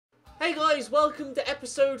Hey guys, welcome to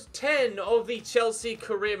episode 10 of the Chelsea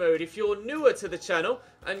career mode. If you're newer to the channel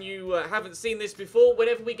and you haven't seen this before,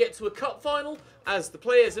 whenever we get to a cup final, as the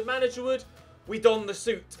players and manager would, we don the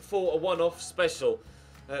suit for a one-off special.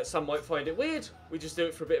 Some might find it weird. We just do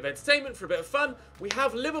it for a bit of entertainment, for a bit of fun. We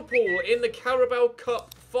have Liverpool in the Carabao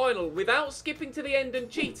Cup final. Without skipping to the end and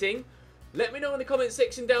cheating, let me know in the comment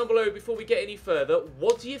section down below before we get any further,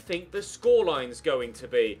 what do you think the scoreline's going to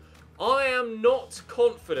be? I am not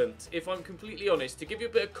confident, if I'm completely honest. To give you a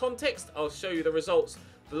bit of context, I'll show you the results.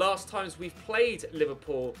 The last times we've played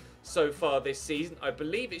Liverpool so far this season, I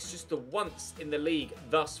believe it's just the once in the league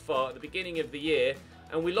thus far at the beginning of the year,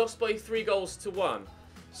 and we lost by 3-1.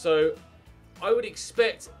 So I would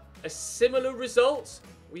expect a similar result.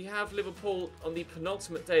 We have Liverpool on the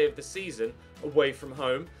penultimate day of the season away from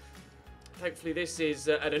home. Thankfully this is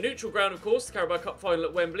at a neutral ground, of course, the Carabao Cup final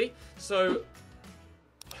at Wembley. So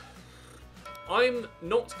I'm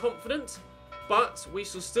not confident, but we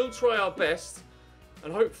shall still try our best,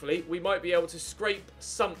 and hopefully we might be able to scrape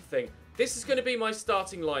something. This is going to be my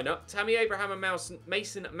starting lineup. Tammy Abraham and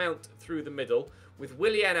Mason Mount through the middle, with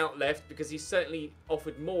Willian out left because he's certainly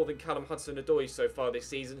offered more than Callum Hudson-Odoi so far this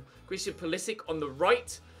season. Christian Pulisic on the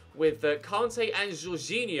right, with Kante and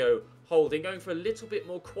Jorginho holding, going for a little bit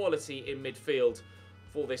more quality in midfield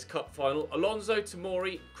for this cup final. Alonso,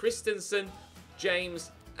 Tomori, Christensen,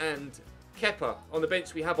 James and Kepa. On the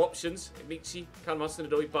bench we have options: Michi, Callum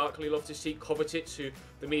Hudson-Odoi, Barkley, Loftus-Cheek, Kovacic, who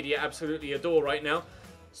the media absolutely adore right now.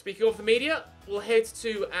 Speaking of the media, we'll head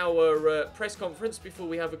to our press conference before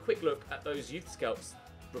we have a quick look at those Youth Scouts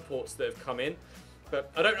reports that have come in. But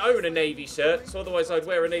I don't own a Navy shirt, so otherwise I'd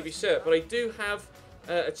wear a Navy shirt. But I do have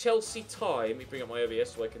a Chelsea tie. Let me bring up my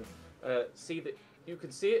OBS so I can see that you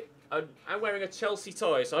can see it. I'm wearing a Chelsea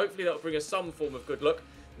tie, so hopefully that'll bring us some form of good luck.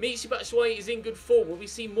 Michy Batshuayi is in good form. Will we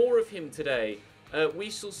see more of him today? We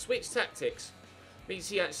shall switch tactics.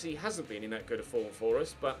 Michy actually hasn't been in that good a form for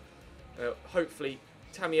us, but hopefully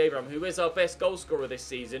Tammy Abraham, who is our best goal scorer this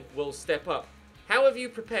season, will step up. How have you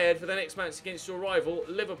prepared for the next match against your rival,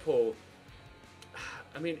 Liverpool?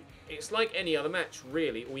 I mean, it's like any other match,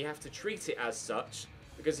 really. We have to treat it as such,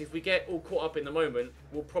 because if we get all caught up in the moment,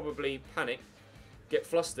 we'll probably panic, get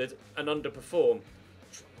flustered, and underperform.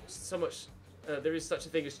 So much... there is such a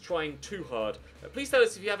thing as trying too hard. Please tell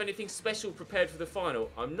us if you have anything special prepared for the final.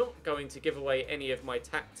 I'm not going to give away any of my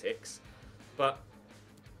tactics, but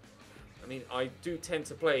I mean, I do tend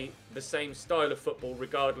to play the same style of football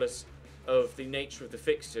regardless of the nature of the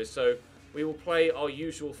fixture. So we will play our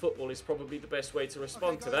usual football is probably the best way to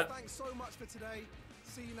respond to that. Thanks so much for today.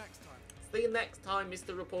 See you next time. See you next time,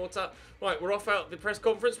 Mr. Reporter. Right, we're off out the press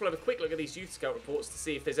conference. We'll have a quick look at these Youth Scout reports to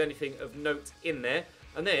see if there's anything of note in there.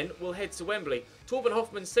 And then we'll head to Wembley. Torben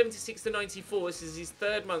Hoffman, 76-94. This is his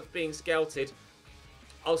third month being scouted.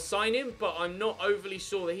 I'll sign him, but I'm not overly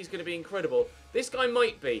sure that he's going to be incredible. This guy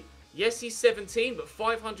might be. Yes, he's 17, but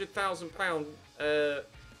 £500,000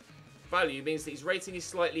 value means that his rating is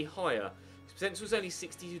slightly higher. His potential is only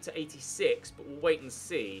 62-86, but we'll wait and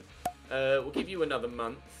see. We'll give you another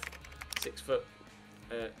month. 6 foot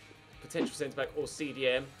potential centre-back or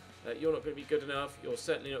CDM. You're not going to be good enough, you're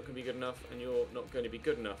certainly not going to be good enough, and you're not going to be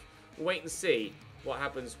good enough. We'll wait and see what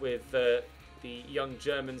happens with the young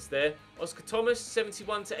Germans there. Oscar Thomas,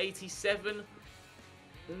 71-87.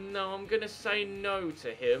 No, I'm going to say no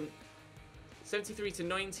to him.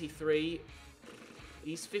 73-93.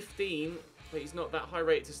 He's 15, but he's not that high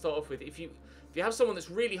rated to start off with. If you have someone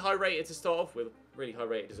that's really high rated to start off with, really high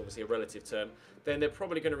rated is obviously a relative term, then they're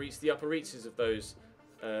probably going to reach the upper reaches of those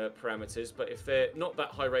parameters. But if they're not that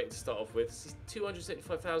high rated to start off with,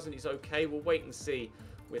 275,000 is okay. We'll wait and see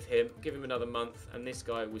with him. Give him another month. And this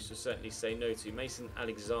guy we shall certainly say no to. Mason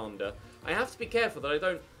Alexander. I have to be careful that I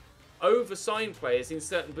don't over-sign players in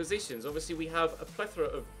certain positions. Obviously we have a plethora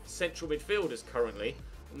of central midfielders currently.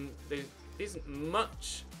 There isn't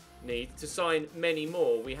much need to sign many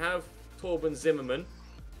more. We have Torben Zimmerman.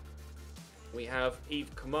 We have Yves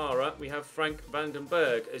Kamara, we have Frank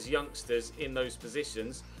Vandenberg as youngsters in those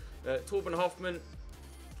positions. Torben Hoffman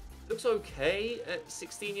looks okay at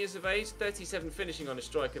 16 years of age. 37 finishing on a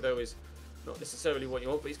striker, though, is not necessarily what you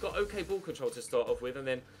want, but he's got okay ball control to start off with. And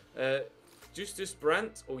then Eustace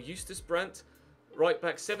Brandt, right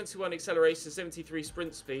back, 71 acceleration, 73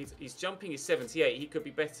 sprint speed. His jumping is 78. He could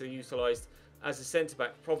be better utilised as a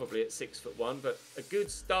centre-back, probably at 6'1", but a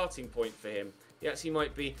good starting point for him. He actually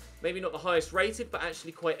might be, maybe not the highest rated, but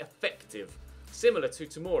actually quite effective. Similar to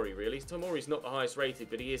Tomori, really. Tomori's not the highest rated,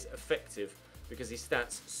 but he is effective because his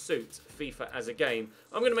stats suit FIFA as a game.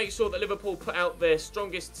 I'm going to make sure that Liverpool put out their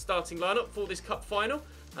strongest starting lineup for this cup final,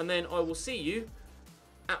 and then I will see you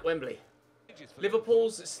at Wembley.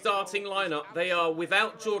 Liverpool's starting lineup, they are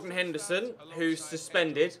without Jordan Henderson, who's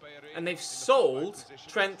suspended, and they've sold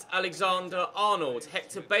Trent Alexander-Arnold.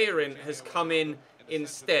 Hector Bellerin has come in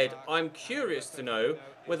instead. I'm curious to know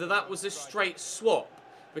whether that was a straight swap,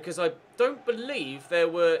 because I don't believe there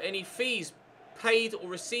were any fees paid or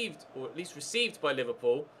received, or at least received by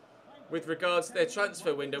Liverpool, with regards to their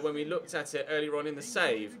transfer window when we looked at it earlier on in the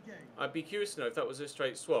save. I'd be curious to know if that was a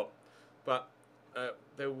straight swap, but I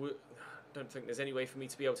don't think there's any way for me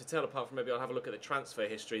to be able to tell, apart from maybe I'll have a look at the transfer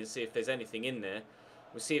history and see if there's anything in there.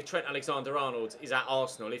 We'll see if Trent Alexander-Arnold is at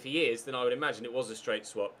Arsenal. If he is, then I would imagine it was a straight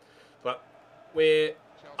swap. But we're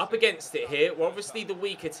up against it here. We're obviously the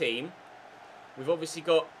weaker team. We've obviously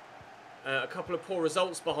got a couple of poor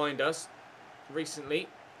results behind us recently.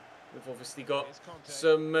 We've obviously got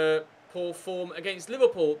some poor form against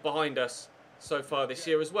Liverpool behind us so far this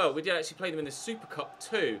year as well. We did actually play them in the Super Cup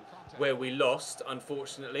too, where we lost,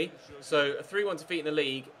 unfortunately. So a 3-1 defeat in the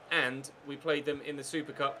league, and we played them in the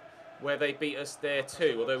Super Cup, where they beat us there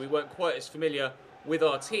too, although we weren't quite as familiar with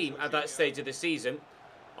our team at that stage of the season,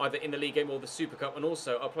 either in the league game or the Super Cup, and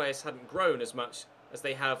also our players hadn't grown as much as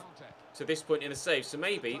they have to this point in the save. So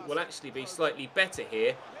maybe we'll actually be slightly better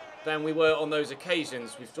here than we were on those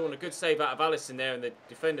occasions. We've drawn a good save out of Alisson there, and the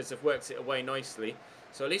defenders have worked it away nicely.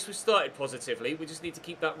 So at least we've started positively. We just need to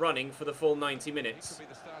keep that running for the full 90 minutes.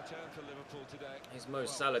 Here's Mo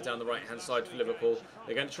Salah down the right-hand side for Liverpool.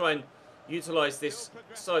 They're going to try and utilise this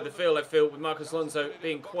side of the field, I feel, with Marcos Alonso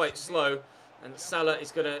being quite slow. And Salah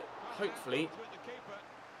is going to, hopefully,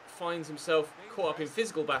 find himself caught up in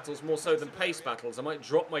physical battles more so than pace battles. I might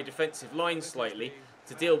drop my defensive line slightly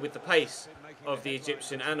to deal with the pace of the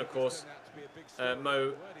Egyptian, and, of course,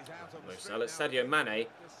 Mo Salah, Sadio Mane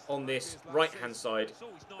on this right-hand side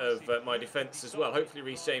of my defence as well. Hopefully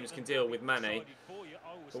Reece James can deal with Mane.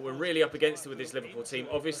 But we're really up against it with this Liverpool team.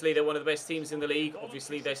 Obviously, they're one of the best teams in the league.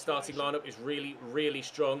 Obviously, their starting lineup is really, really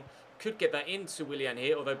strong. Could get that into Willian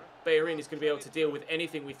here, although Bellerin is going to be able to deal with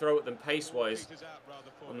anything we throw at them pace-wise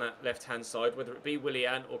on that left-hand side, whether it be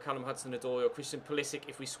Willian or Callum Hudson-Odoi or Christian Pulisic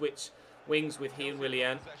if we switch wings with he and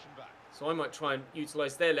Willian. So I might try and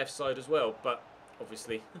utilise their left side as well, but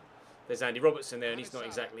obviously there's Andy Robertson there, and he's not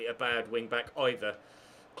exactly a bad wing-back either.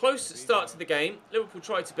 Close start to the game. Liverpool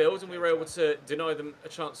tried to build, and we were able to deny them a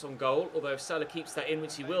chance on goal, although if Salah keeps that in,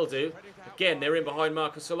 which he will do, again, they're in behind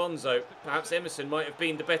Marcos Alonso. Perhaps Emerson might have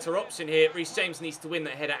been the better option here. Reece James needs to win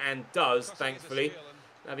that header, and does, thankfully.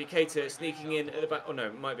 Naby Keita sneaking in at the back. Oh, no,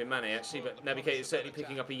 it might be Mane, actually, but Naby Keita is certainly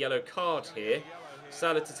picking up a yellow card here.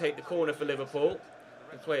 Salah to take the corner for Liverpool.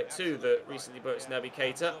 And play it to the recently burst Naby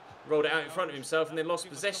Keita. Rolled it out in front of himself and then lost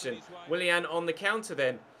possession. Willian on the counter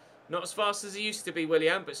then. Not as fast as he used to be,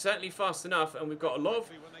 Willian, but certainly fast enough. And we've got a lot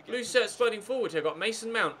of blue shirts flooding forward here. I've got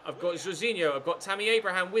Mason Mount, I've got Jorginho, I've got Tammy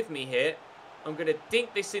Abraham with me here. I'm going to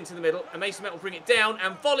dink this into the middle, and Mason Mount will bring it down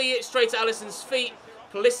and volley it straight at Alisson's feet.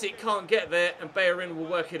 Pulisic can't get there, and Bellerin will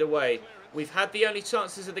work it away. We've had the only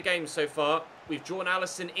chances of the game so far. We've drawn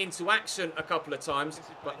Alisson into action a couple of times,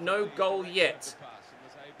 but no goal yet.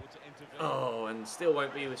 Oh, and still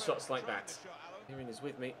won't be with shots like that. Bellerin is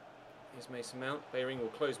with me. Here's Mason Mount. Bellerin will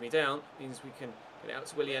close me down. Means we can get it out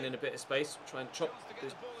to Willian in a bit of space. Try and chop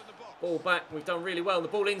this ball back. We've done really well. The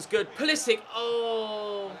ball in's good. Pulisic.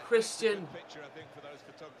 Oh, Christian.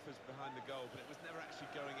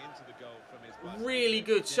 Really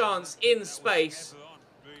good chance in space.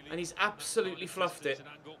 And he's absolutely fluffed it.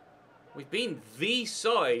 We've been the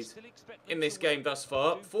side in this game thus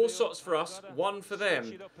far. 4 shots for us, 1 for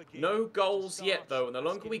them. No goals yet, though. And the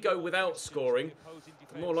longer we go without scoring,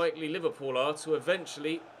 the more likely Liverpool are to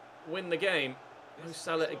eventually win the game. Mo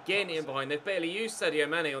Salah again in behind. They've barely used Sadio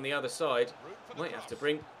Mane on the other side. Might have to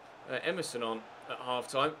bring Emerson on at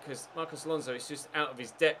half-time, because Marcos Alonso is just out of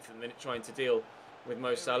his depth at the minute trying to deal with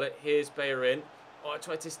Mo Salah. Here's Bellerin. Oh, I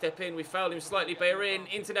tried to step in. We fouled him slightly. Bellerin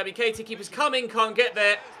into Naby Keita. Keeper's coming. Can't get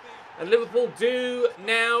there. And Liverpool do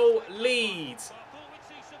now lead.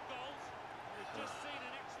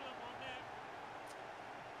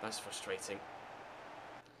 That's frustrating.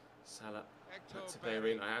 Salah back to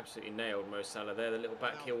Bellerin. I absolutely nailed Mo Salah there. The little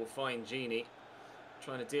back heel will find Genie.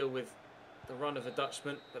 Trying to deal with the run of the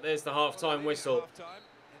Dutchman. But there's the half-time whistle.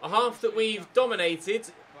 A half that we've dominated,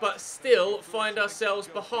 but still find ourselves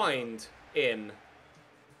behind in.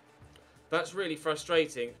 That's really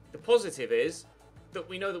frustrating. The positive is that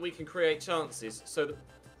we know that we can create chances, so that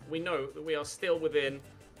we know that we are still within,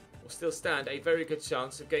 or still stand a very good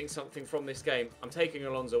chance of getting something from this game. I'm taking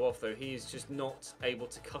Alonso off though. He is just not able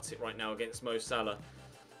to cut it right now against Mo Salah.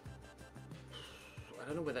 I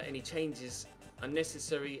don't know whether any changes are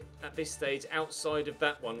necessary at this stage outside of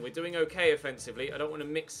that one. We're doing okay offensively. I don't want to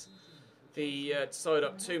mix the side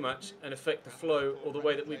up too much and affect the flow or the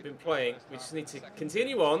way that we've been playing. We just need to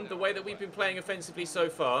continue on the way that we've been playing offensively so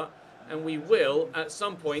far, and we will at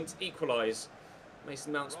some point equalise.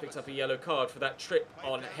 Mason Mount's picked up a yellow card for that trip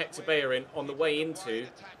on Hector Bellerin on the way into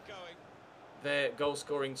their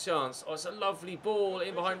goal-scoring chance. Oh, it's a lovely ball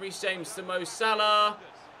in behind Reece James to Mo Salah.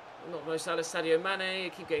 Not Mo Salah, Sadio Mane. I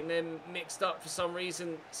keep getting them mixed up for some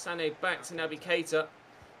reason. Sané back to Naby Keita.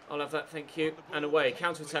 I'll have that, thank you. And away.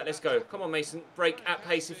 Counter-attack, let's go. Come on, Mason. Break at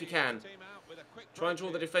pace if you can. Try and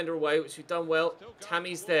draw the defender away, which we've done well.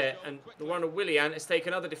 Tammy's there, and the runner Willian has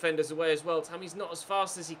taken other defenders away as well. Tammy's not as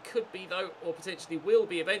fast as he could be, though, or potentially will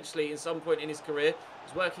be eventually in some point in his career.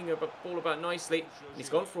 He's working the ball about nicely. He's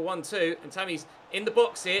gone for a 1-2, and Tammy's in the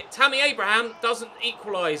box here. Tammy Abraham doesn't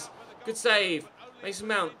equalise. Good save. Mason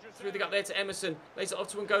Mount through the gap there to Emerson. Lays it off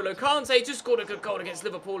to N'Golo Kante. Just scored a good goal against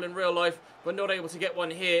Liverpool in real life, but not able to get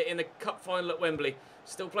one here in the cup final at Wembley.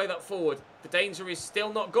 Still play that forward. The danger is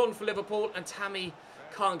still not gone for Liverpool, and Tammy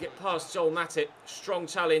can't get past Joel Matip. Strong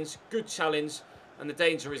challenge, good challenge, and the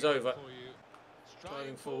danger is over.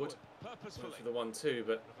 Driving forward. Went for the 1-2,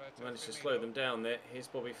 but managed to slow them down there. Here's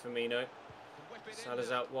Bobby Firmino.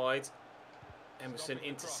 Salah's out wide. Emerson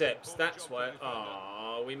intercepts. That's why.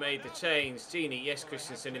 We made the change. Genie, yes,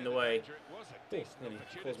 Christensen in the way. Nearly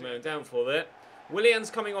caused my own downfall there. Willian's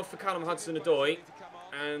coming off for Callum Hudson-Odoi,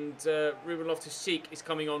 and Ruben Loftus-Cheek is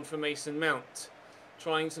coming on for Mason Mount.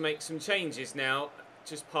 Trying to make some changes now,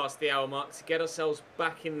 just past the hour mark, to get ourselves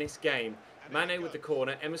back in this game. Mane with the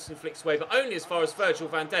corner. Emerson flicks away, but only as far as Virgil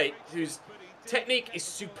van Dijk, whose technique is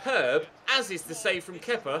superb, as is the save from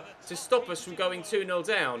Kepa, to stop us from going 2-0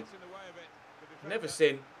 down. Never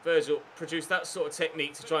seen Virgil produce that sort of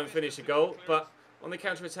technique to try and finish a goal, but on the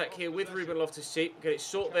counter-attack here with Ruben Loftus-Cheek, get it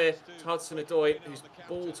short there to Hudson-Odoi, whose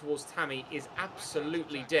ball towards Tammy is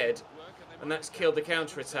absolutely dead, and that's killed the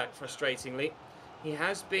counter-attack, frustratingly. He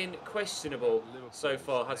has been questionable so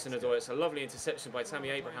far, Hudson-Odoi. It's a lovely interception by Tammy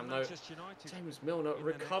Abraham, though. James Milner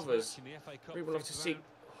recovers. Ruben Loftus-Cheek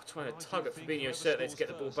trying to tug at Fabinho's shirt there to get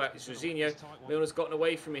the ball back. It's Jorginho. Milner's gotten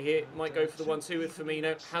away from me here. Might go for the 1-2 with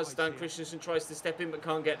Firmino. Has done. Christensen tries to step in but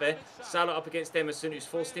can't get there. Salah up against Emerson, who's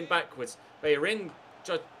forced him backwards. Bellerin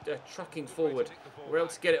trucking forward. We're able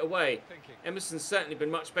to get it away. Emerson's certainly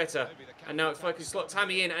been much better. And now if I can slot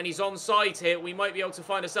Tammy in, and he's onside here, we might be able to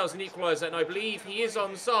find ourselves an equaliser. And I believe he is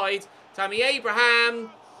onside. Tammy Abraham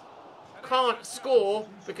can't score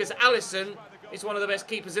because Alisson is one of the best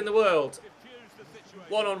keepers in the world.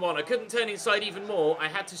 One-on-one. I couldn't turn inside even more. I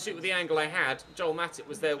had to shoot with the angle I had. Joel Matip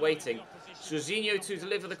was there waiting. Jorginho to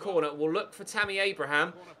deliver the corner. We'll look for Tammy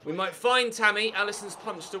Abraham. We might find Tammy. Alisson's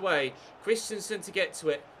punched away. Christensen to get to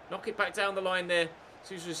it. Knock it back down the line there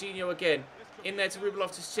to Jorginho again. In there to Ruben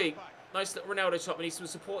Loftus-Cheek. Nice little Ronaldo shot. We need some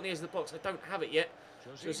support on the edge of the box. I don't have it yet.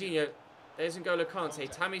 Jorginho. There's N'Golo Kante.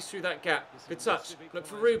 Tammy's through that gap. Good touch. Look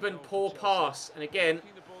for Ruben. Poor pass. And again,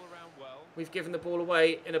 we've given the ball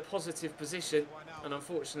away in a positive position. And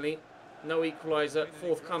unfortunately, no equaliser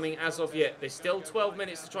forthcoming as of yet. There's still 12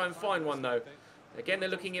 minutes to try and find one, though. Again, they're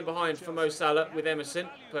looking in behind for Mo Salah with Emerson.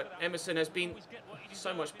 But Emerson has been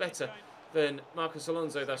so much better than Marcos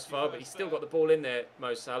Alonso thus far. But he's still got the ball in there,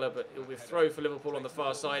 Mo Salah. But it'll be a throw for Liverpool on the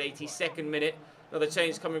far side. 82nd minute. Another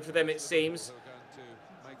change coming for them, it seems.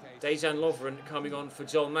 Dejan Lovren coming on for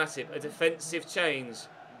Joel Matip. A defensive change.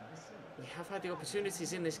 We have had the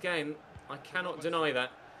opportunities in this game. I cannot deny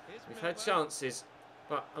that. We've had chances,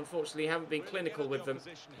 but unfortunately haven't been clinical with them.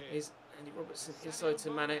 Is Andy Robertson inside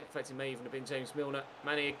to Mane. In fact, it may even have been James Milner.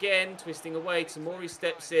 Mane again, twisting away. Tomori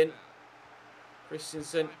steps in.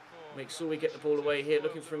 Christensen, make sure we get the ball away here.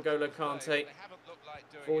 Looking for N'Golo Kante.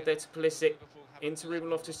 Forward there to Pulisic. Into Ruben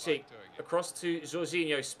Loftus-Cheek. Across to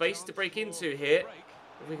Jorginho. Space to break into here.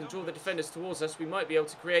 If we can draw the defenders towards us, we might be able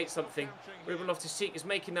to create something. Ruben Loftus-Cheek is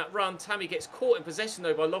making that run. Tammy gets caught in possession,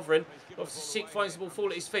 though, by Lovren. Loftus-Cheek finds the ball fall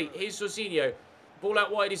at his feet. Here's Jorginho. Ball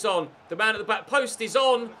out wide is on. The man at the back post is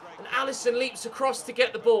on. And Alisson leaps across to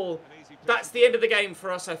get the ball. That's the end of the game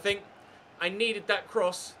for us, I think. I needed that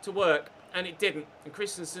cross to work, and it didn't. And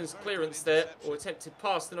Christensen's clearance there, or attempted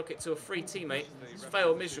pass to knock it to a free teammate, has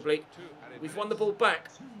failed miserably. We've won the ball back.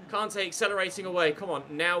 Kante accelerating away. Come on,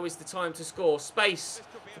 now is the time to score. Space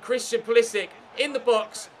for Christian Pulisic in the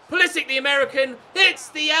box. Pulisic, the American, hits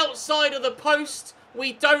the outside of the post.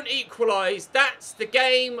 We don't equalise. That's the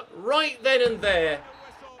game right then and there.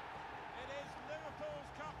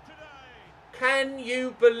 Can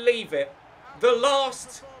you believe it? The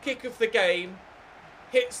last kick of the game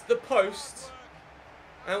hits the post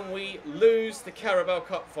and we lose the Carabao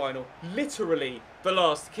Cup final. Literally the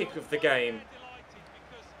last kick of the game.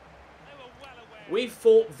 We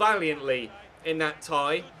fought valiantly in that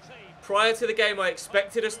tie. Prior to the game, I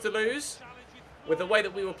expected us to lose. With the way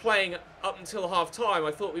that we were playing up until half-time,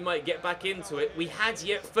 I thought we might get back into it. We had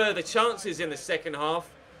yet further chances in the second half.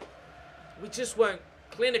 We just weren't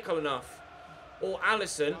clinical enough. Or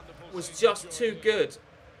Alisson was just too good.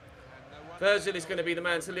 Virgil is going to be the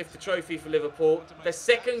man to lift the trophy for Liverpool. The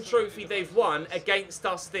second trophy they've won against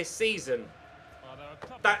us this season.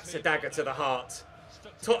 That's a dagger to the heart.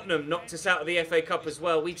 Tottenham knocked us out of the FA Cup as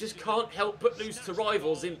well. We just can't help but lose to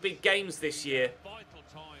rivals in big games this year.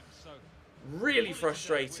 Really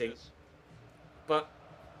frustrating. But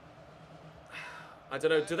I don't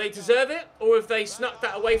know, do they deserve it? Or have they snuck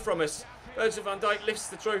that away from us? Virgil van Dijk lifts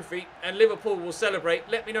the trophy and Liverpool will celebrate.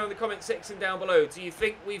 Let me know in the comment section down below. Do you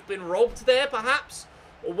think we've been robbed there, perhaps?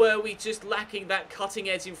 Or were we just lacking that cutting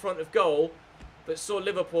edge in front of goal that saw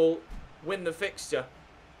Liverpool win the fixture?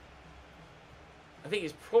 I think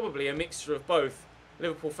it's probably a mixture of both.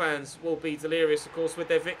 Liverpool fans will be delirious, of course, with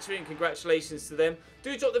their victory, and congratulations to them.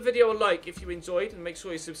 Do drop the video a like if you enjoyed, and make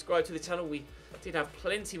sure you subscribe to the channel. We did have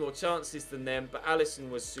plenty more chances than them, but Alisson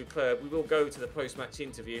was superb. We will go to the post-match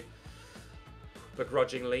interview,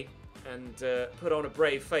 begrudgingly, and put on a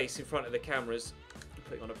brave face in front of the cameras.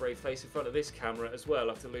 Putting on a brave face in front of this camera as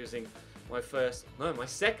well after losing my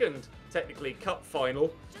second, technically, cup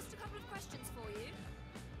final. Just a couple of questions for you.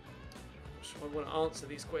 I'm sure I want to answer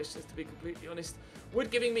these questions, to be completely honest. Would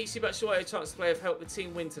giving Michy Batshuayi a chance to play have helped the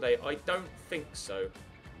team win today? I don't think so.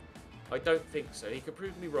 I don't think so. He could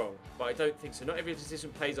prove me wrong, but I don't think so. Not every decision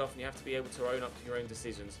pays off, and you have to be able to own up to your own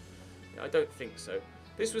decisions. I don't think so.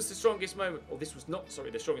 This was the strongest moment, or this was not,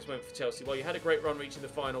 sorry, the strongest moment for Chelsea. While you had a great run reaching the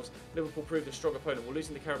finals, Liverpool proved a strong opponent. Will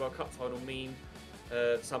losing the Carabao Cup final mean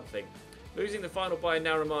something? Losing the final by a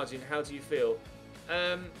narrow margin, how do you feel?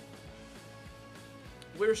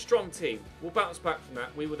 We're a strong team. We'll bounce back from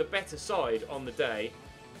that. We were the better side on the day.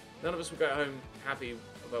 None of us will go home happy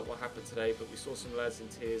about what happened today, but we saw some lads in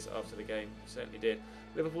tears after the game. Certainly did.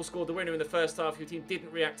 Liverpool scored the winner in the first half. Your team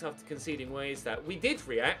didn't react after conceding. Why is that? We did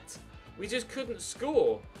react. We just couldn't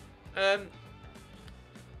score. My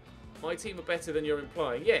team are better than you're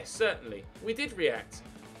implying. Yes, certainly. We did react.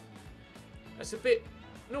 That's a bit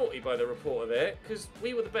naughty by the reporter there, because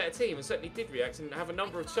we were the better team and certainly did react and have a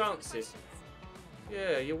number of chances.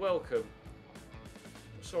 Yeah, you're welcome.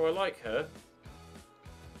 I'm sure I like her.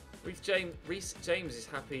 Reece James is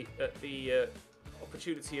happy at the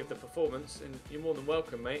opportunity of the performance, and you're more than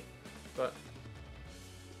welcome, mate. But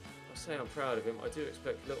I'll say I'm proud of him. I do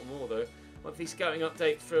expect a little more, though. Monthly scouting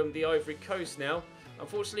update from the Ivory Coast now.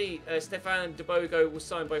 Unfortunately, Stefan de Bogo was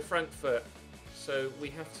signed by Frankfurt, so we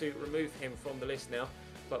have to remove him from the list now.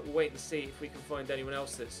 But we'll wait and see if we can find anyone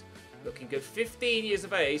else that's looking good. 15 years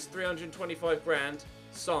of age, 325 grand,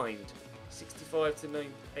 signed. 65 to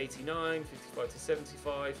 89, 55 to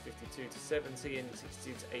 75, 52 to 70, and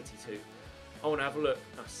 62 to 82. I want to have a look.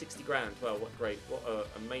 60 grand. Well, what great. What an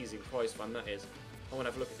amazing prize fund that is. I want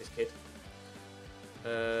to have a look at this kid.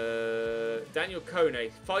 Daniel Kone,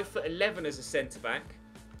 5'11" as a centre-back.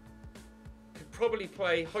 Could probably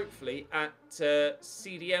play, hopefully, at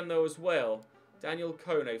CDM though as well. Daniel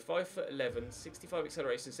Kone, 5'11", 65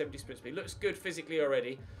 acceleration, 70 sprint speed. Looks good physically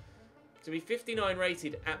already. To be 59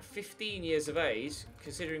 rated at 15 years of age,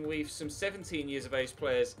 considering we've some 17 years of age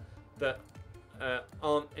players that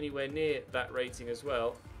aren't anywhere near that rating as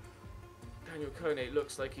well. Daniel Kone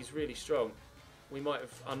looks like he's really strong. We might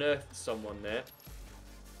have unearthed someone there.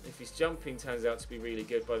 If his jumping turns out to be really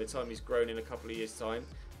good by the time he's grown in a couple of years' time,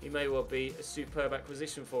 he may well be a superb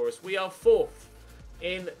acquisition for us. We are 4th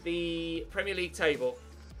in the Premier League table.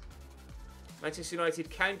 Manchester United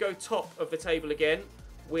can go top of the table again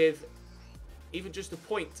with even just a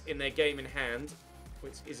point in their game in hand,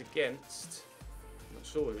 which is against, I'm not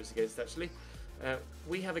sure who it's against actually.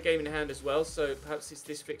 We have a game in hand as well, so perhaps it's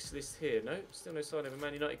this fixture list here. No, still no sign of a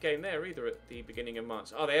Man United game there either at the beginning of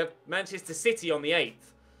March. Oh, they have Manchester City on the 8th.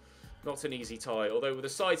 Not an easy tie, although with the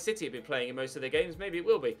side City have been playing in most of their games, maybe it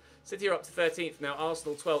will be. City are up to 13th now,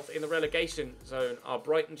 Arsenal 12th. In the relegation zone are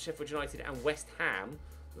Brighton, Sheffield United and West Ham.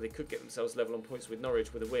 They could get themselves level on points with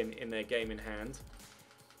Norwich with a win in their game in hand.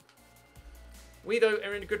 We, though,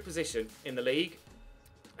 are in a good position in the league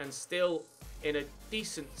and still in a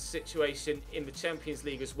decent situation in the Champions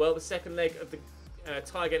League as well. The second leg of the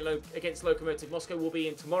tie against Lokomotiv Moscow will be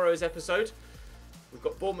in tomorrow's episode. We've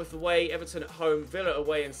got Bournemouth away, Everton at home, Villa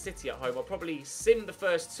away and City at home. I'll probably sim the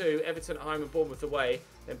first two, Everton at home and Bournemouth away,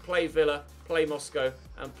 then play Villa, play Moscow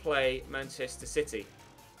and play Manchester City.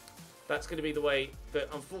 That's going to be the way that,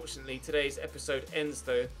 unfortunately, today's episode ends,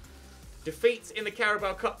 though. Defeat in the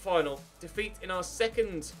Carabao Cup final. Defeat in our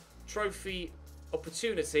second trophy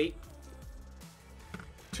opportunity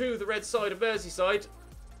to the red side of Merseyside.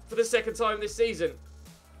 for the second time this season.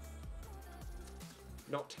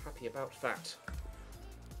 Not happy about that.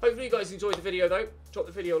 Hopefully you guys enjoyed the video though. Drop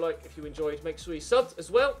the video a like if you enjoyed. Make sure you subbed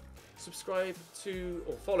as well. Subscribe to,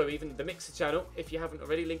 or follow even, the Mixer channel if you haven't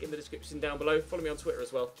already. Link in the description down below. Follow me on Twitter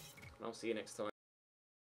as well. And I'll see you next time.